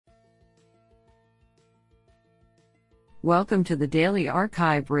Welcome to the Daily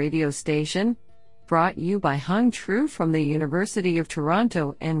Archive radio station, brought you by Hung Tru from the University of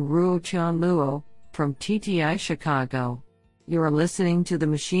Toronto and Ruo Chan Luo from TTI Chicago. You are listening to the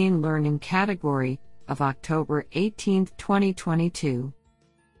Machine Learning category of October 18, 2022.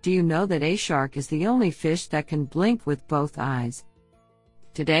 Do you know that a shark is the only fish that can blink with both eyes?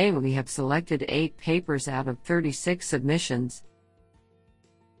 Today we have selected 8 papers out of 36 submissions.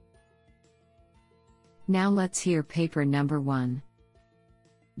 Now let's hear paper number 1.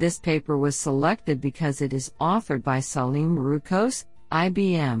 This paper was selected because it is authored by Salim Roukos,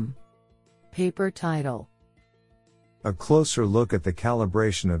 IBM. Paper title: A closer look at the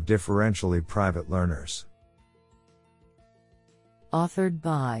calibration of differentially private learners. Authored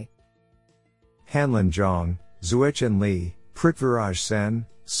by Hanlin Zhang, Zuochen Li, Prithviraj Sen,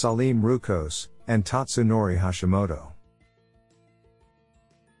 Salim Roukos, and Tatsunori Hashimoto.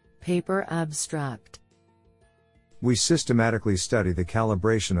 Paper abstract: We systematically study the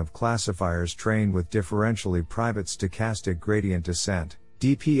calibration of classifiers trained with differentially private stochastic gradient descent,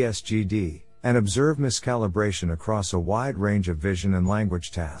 DPSGD, and observe miscalibration across a wide range of vision and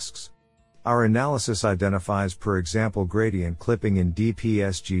language tasks. Our analysis identifies, per example, gradient clipping in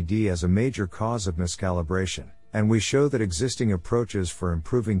DPSGD as a major cause of miscalibration, and we show that existing approaches for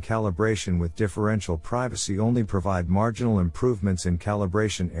improving calibration with differential privacy only provide marginal improvements in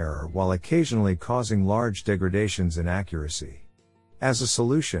calibration error while occasionally causing large degradations in accuracy. As a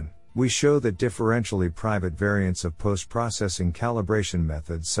solution, we show that differentially private variants of post-processing calibration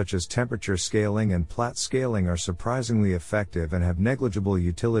methods such as temperature scaling and Platt scaling are surprisingly effective and have negligible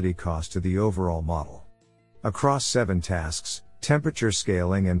utility cost to the overall model. Across 7 tasks, temperature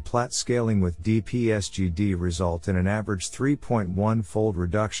scaling and Platt scaling with DPSGD result in an average 3.1-fold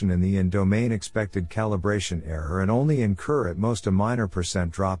reduction in the in-domain expected calibration error and only incur at most a minor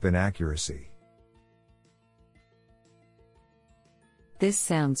 % drop in accuracy. This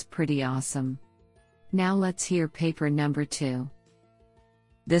sounds pretty awesome. Now let's hear paper number 2.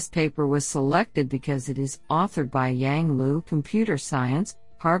 This paper was selected because it is authored by Yang Liu, Computer Science,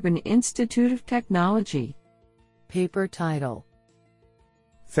 Harbin Institute of Technology. Paper title: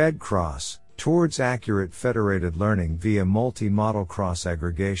 FedCross, Towards Accurate Federated Learning via Multi-Model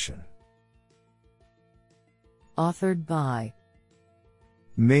Cross-Aggregation. Authored by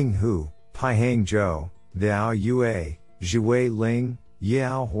Ming Hu, Paihang Zhou, Liao Yue, Zhiwei Ling,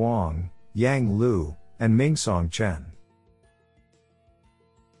 Yao Huang, Yang Liu, and Mingsong Chen.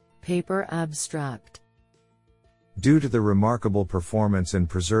 Paper abstract: Due to the remarkable performance in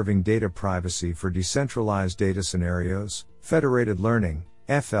preserving data privacy for decentralized data scenarios, federated learning,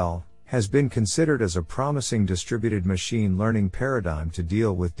 FL, has been considered as a promising distributed machine learning paradigm to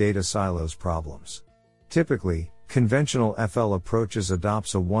deal with data silos problems. Typically, conventional FL approaches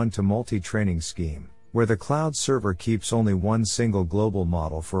adopts a one-to-multi training scheme, where the cloud server keeps only one single global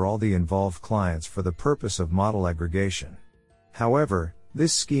model for all the involved clients for the purpose of model aggregation. However,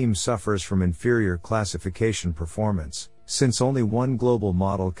 this scheme suffers from inferior classification performance, since only one global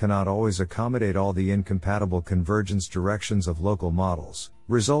model cannot always accommodate all the incompatible convergence directions of local models,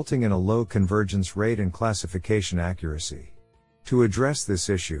 resulting in a low convergence rate and classification accuracy. To address this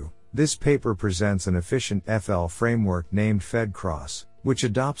issue, this paper presents an efficient FL framework named FedCross, which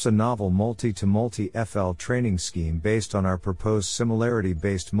adopts a novel multi-to-multi FL training scheme based on our proposed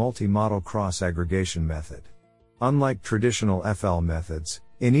similarity-based multi-model cross-aggregation method. Unlike traditional FL methods,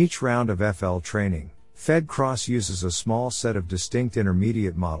 in each round of FL training, FedCross uses a small set of distinct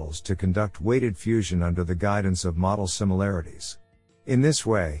intermediate models to conduct weighted fusion under the guidance of model similarities. In this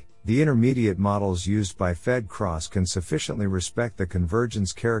way, the intermediate models used by FedCross can sufficiently respect the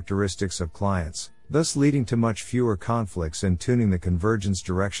convergence characteristics of clients, thus leading to much fewer conflicts in tuning the convergence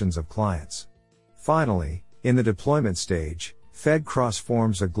directions of clients. Finally, in the deployment stage, FedCross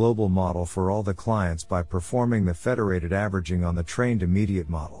forms a global model for all the clients by performing the federated averaging on the trained immediate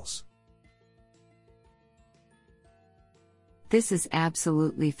models. This is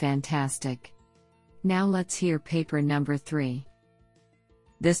absolutely fantastic. Now let's hear paper number 3.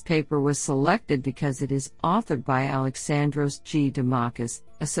 This paper was selected because it is authored by Alexandros G. Demakis,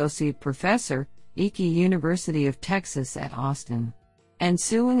 Associate Professor, Ike University of Texas at Austin, and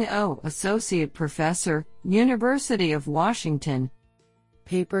Suong Oh, Associate Professor, University of Washington.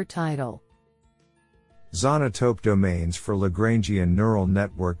 Paper title: Zonotope Domains for Lagrangian Neural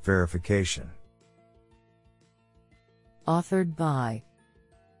Network Verification. Authored by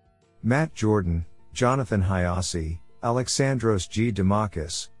Matt Jordan, Jonathan Hayase, Alexandros G.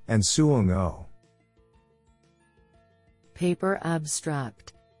 Demakis, and Suong Oh. Paper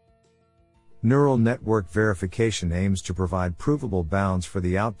abstract: Neural network verification aims to provide provable bounds for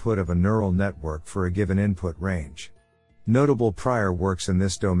the output of a neural network for a given input range. Notable prior works in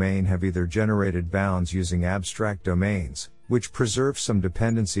this domain have either generated bounds using abstract domains, which preserve some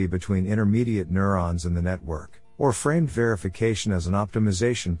dependency between intermediate neurons in the network, or framed verification as an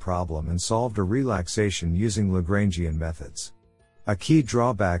optimization problem and solved a relaxation using Lagrangian methods. A key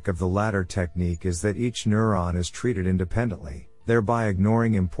drawback of the latter technique is that each neuron is treated independently, thereby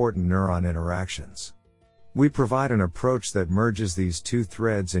ignoring important neuron interactions. We provide an approach that merges these two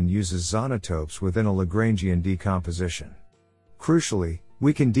threads and uses zonotopes within a Lagrangian decomposition. Crucially,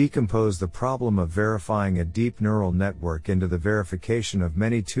 we can decompose the problem of verifying a deep neural network into the verification of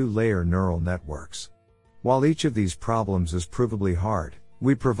many two-layer neural networks. While each of these problems is provably hard,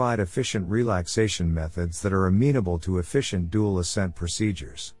 we provide efficient relaxation methods that are amenable to efficient dual ascent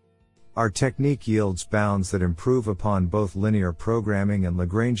procedures. Our technique yields bounds that improve upon both linear programming and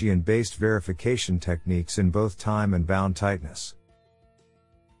Lagrangian-based verification techniques in both time and bound tightness.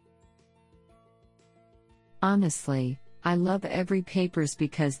 Honestly, I love every papers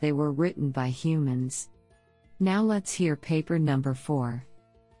because they were written by humans. Now let's hear paper number 4.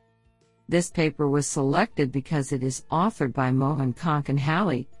 This paper was selected because it is authored by Mohan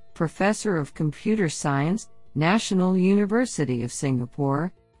Konkanhalli, Professor of Computer Science, National University of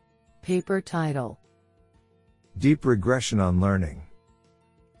Singapore. Paper title: Deep Regression on Learning.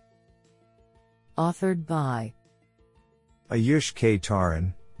 Authored by Ayush K.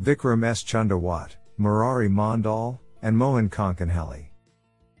 Taran, Vikram S. Chundawat, Murari Mondal, and Mohan Konkanhalli.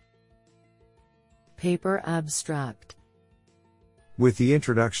 Paper abstract: With the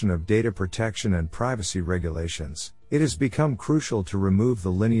introduction of data protection and privacy regulations, it has become crucial to remove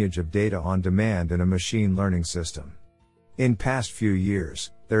the lineage of data on demand in a machine learning system. In past few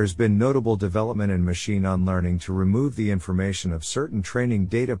years, there has been notable development in machine learning to remove the information of certain training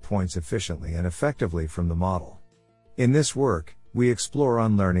data points efficiently and effectively from the model. In this work, we explore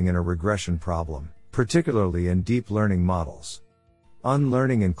unlearning in a regression problem, particularly in deep learning models.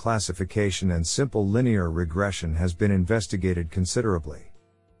 Unlearning in classification and simple linear regression has been investigated considerably.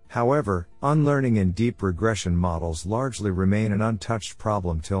 However, unlearning in deep regression models largely remain an untouched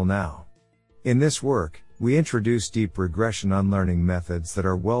problem till now. In this work, we introduce deep regression unlearning methods that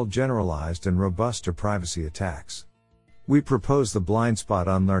are well generalized and robust to privacy attacks. We propose the blind spot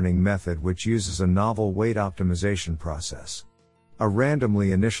unlearning method, which uses a novel weight optimization process. A randomly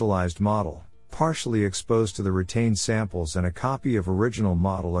initialized model, partially exposed to the retained samples, and a copy of original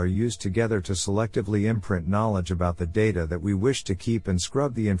model are used together to selectively imprint knowledge about the data that we wish to keep and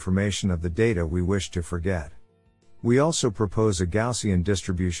scrub the information of the data we wish to forget. We also propose a Gaussian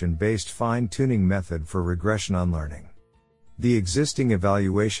distribution-based fine-tuning method for regression unlearning. The existing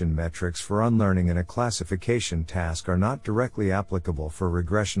evaluation metrics for unlearning in a classification task are not directly applicable for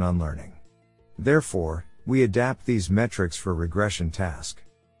regression unlearning. Therefore, we adapt these metrics for regression task.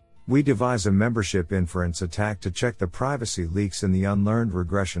 We devise a membership inference attack to check the privacy leaks in the unlearned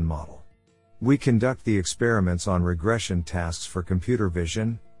regression model. We conduct the experiments on regression tasks for computer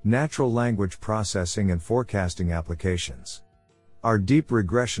vision, natural language processing, and forecasting applications. Our deep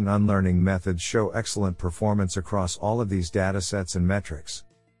regression unlearning methods show excellent performance across all of these datasets and metrics.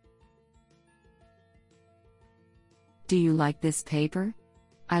 Do you like this paper?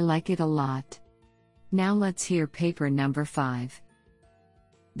 I like it a lot. Now let's hear paper number 5.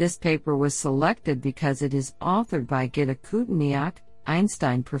 This paper was selected because it is authored by Gitte Kootenaiok,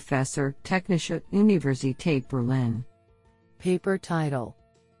 Einstein Professor, Technische Universität Berlin. Paper title: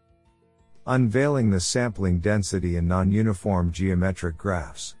 Unveiling the sampling density in non-uniform geometric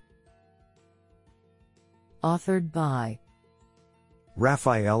graphs. Authored by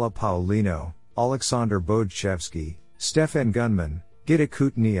Raffaella Paolino, Alexander Bodchevsky, Stefan Gunman, Gitte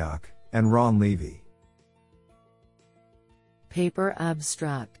Kootenaiok, and Ron Levy. Paper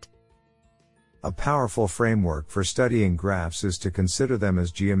abstract: A powerful framework for studying graphs is to consider them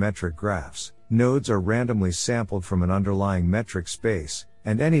as geometric graphs. Nodes are randomly sampled from an underlying metric space,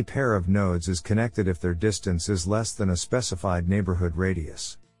 and any pair of nodes is connected if their distance is less than a specified neighborhood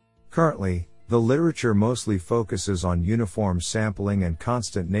radius. Currently, the literature mostly focuses on uniform sampling and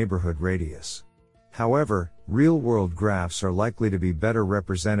constant neighborhood radius. However, real-world graphs are likely to be better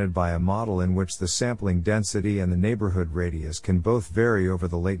represented by a model in which the sampling density and the neighborhood radius can both vary over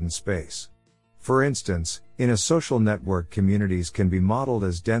the latent space. For instance, in a social network, communities can be modeled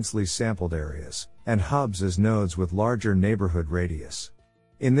as densely sampled areas, and hubs as nodes with larger neighborhood radius.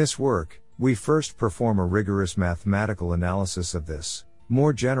 In this work, we first perform a rigorous mathematical analysis of this,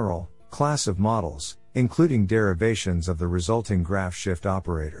 more general, class of models, including derivations of the resulting graph shift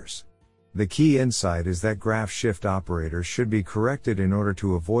operators. The key insight is that graph shift operators should be corrected in order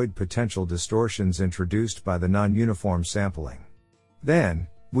to avoid potential distortions introduced by the non-uniform sampling. Then,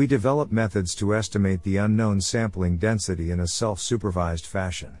 We develop methods to estimate the unknown sampling density in a self-supervised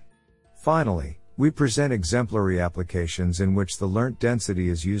fashion. Finally, we present exemplary applications in which the learnt density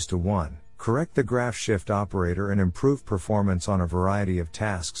is used to 1. Correct the graph shift operator and improve performance on a variety of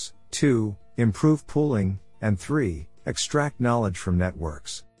tasks, 2. Improve pooling, and 3. Extract knowledge from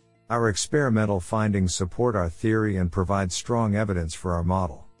networks. Our experimental findings support our theory and provide strong evidence for our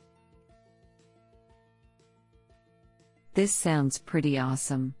model. This sounds pretty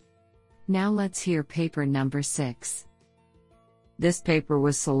awesome. Now let's hear paper number 6. This paper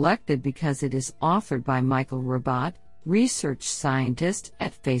was selected because it is authored by Michael Rabat, research scientist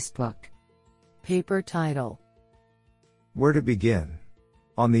at Facebook. Paper title: Where to begin?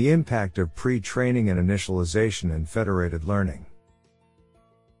 On the impact of pre-training and initialization in federated learning.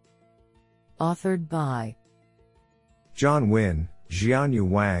 Authored by John Wynn, Jianyu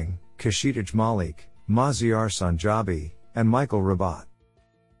Wang, Kashidaj Malik, Maziar Sanjabi, and Michael Rabat.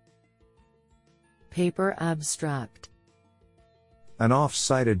 Paper abstract: An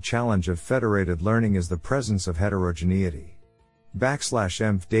oft-cited challenge of federated learning is the presence of heterogeneity.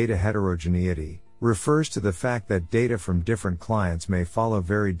 \emph data heterogeneity refers to the fact that data from different clients may follow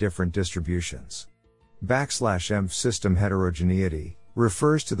very different distributions. \emph system heterogeneity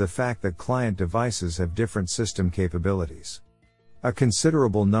refers to the fact that client devices have different system capabilities. A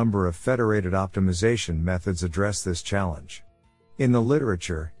considerable number of federated optimization methods address this challenge. In the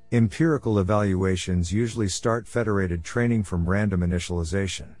literature, empirical evaluations usually start federated training from random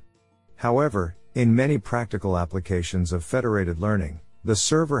initialization. However, in many practical applications of federated learning, the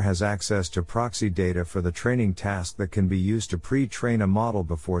server has access to proxy data for the training task that can be used to pre-train a model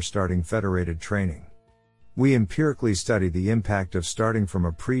before starting federated training. We empirically study the impact of starting from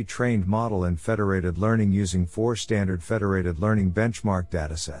a pre-trained model in federated learning using 4 standard federated learning benchmark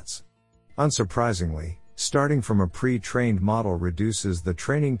datasets. Unsurprisingly, starting from a pre-trained model reduces the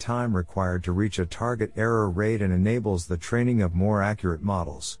training time required to reach a target error rate and enables the training of more accurate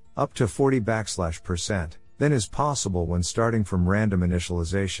models, up to 40%, than is possible when starting from random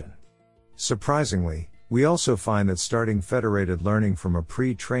initialization. Surprisingly, we also find that starting federated learning from a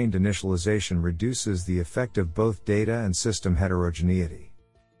pre-trained initialization reduces the effect of both data and system heterogeneity.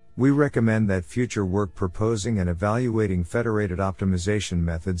 We recommend that future work proposing and evaluating federated optimization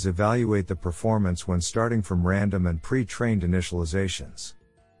methods evaluate the performance when starting from random and pre-trained initializations.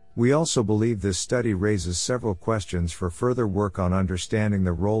 We also believe this study raises several questions for further work on understanding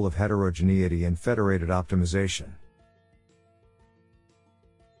the role of heterogeneity in federated optimization.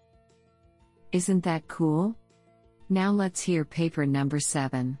 Isn't that cool? Now let's hear paper number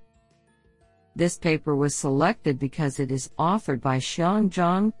 7. This paper was selected because it is authored by Xiang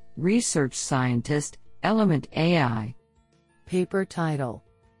Zhang, research scientist, Element AI. Paper title: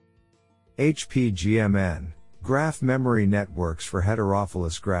 HPGMN, Graph Memory Networks for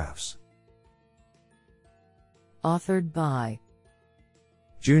Heterophilous Graphs. Authored by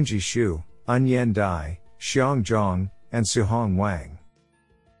Junji Xu, Enyan Dai, Xiang Zhang, and Suhong Wang.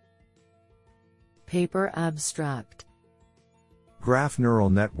 Paper abstract: Graph neural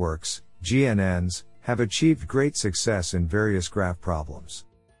networks, GNNs, have achieved great success in various graph problems.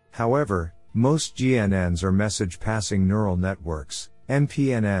 However, most GNNs are message-passing neural networks,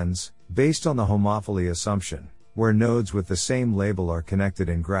 MPNNs, based on the homophily assumption, where nodes with the same label are connected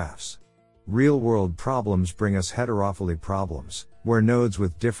in graphs. Real-world problems bring us heterophily problems, where nodes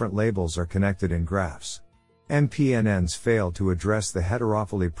with different labels are connected in graphs. MPNNs fail to address the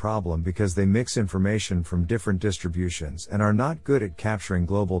heterophily problem because they mix information from different distributions and are not good at capturing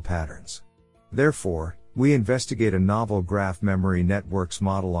global patterns. Therefore, we investigate a novel graph memory networks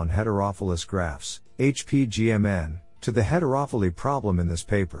model on heterophilous graphs, HPGMN, to the heterophily problem in this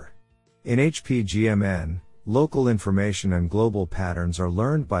paper. In HPGMN, local information and global patterns are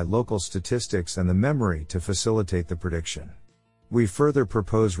learned by local statistics and the memory to facilitate the prediction. We further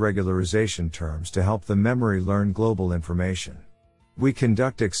propose regularization terms to help the memory learn global information. We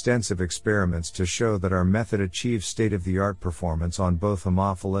conduct extensive experiments to show that our method achieves state-of-the-art performance on both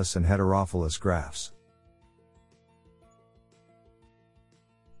homophilous and heterophilous graphs.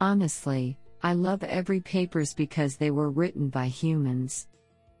 Honestly, I love every papers because they were written by humans.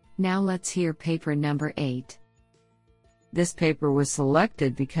 Now let's hear paper number 8. This paper was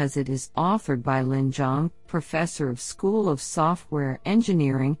selected because it is authored by Lin Zhang, professor of School of Software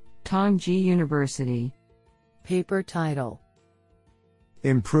Engineering, Tongji University. Paper title: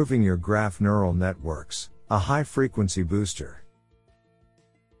 Improving Your Graph Neural Networks, a High-Frequency Booster.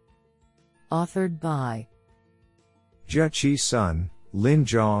 Authored by Jia-Qi Sun, Lin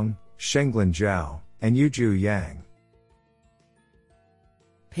Zhang, Shenglin Zhao, and Yuzhu Yang.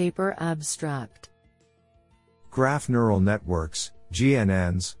 Paper abstract: Graph neural networks,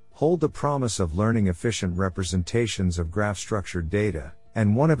 GNNs, hold the promise of learning efficient representations of graph-structured data,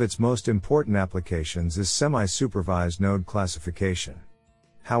 and one of its most important applications is semi-supervised node classification.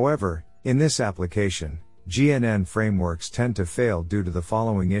 However, in this application, GNN frameworks tend to fail due to the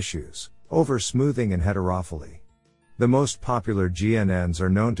following issues: over-smoothing and heterophyly. The most popular GNNs are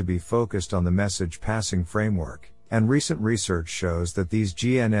known to be focused on the message passing framework, and recent research shows that these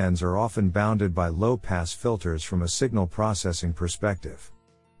GNNs are often bounded by low-pass filters from a signal processing perspective.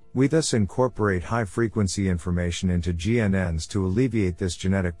 We thus incorporate high-frequency information into GNNs to alleviate this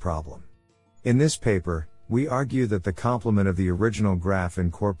genetic problem. In this paper, we argue that the complement of the original graph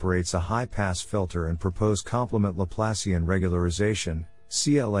incorporates a high-pass filter and propose complement Laplacian regularization,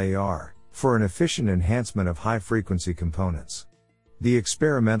 CLAR, for an efficient enhancement of high-frequency components. The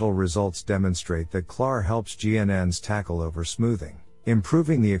experimental results demonstrate that CLAR helps GNNs tackle over-smoothing,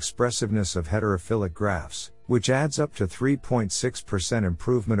 improving the expressiveness of heterophilic graphs, which adds up to 3.6%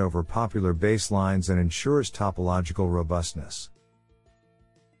 improvement over popular baselines and ensures topological robustness.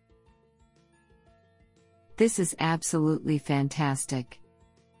 This is absolutely fantastic.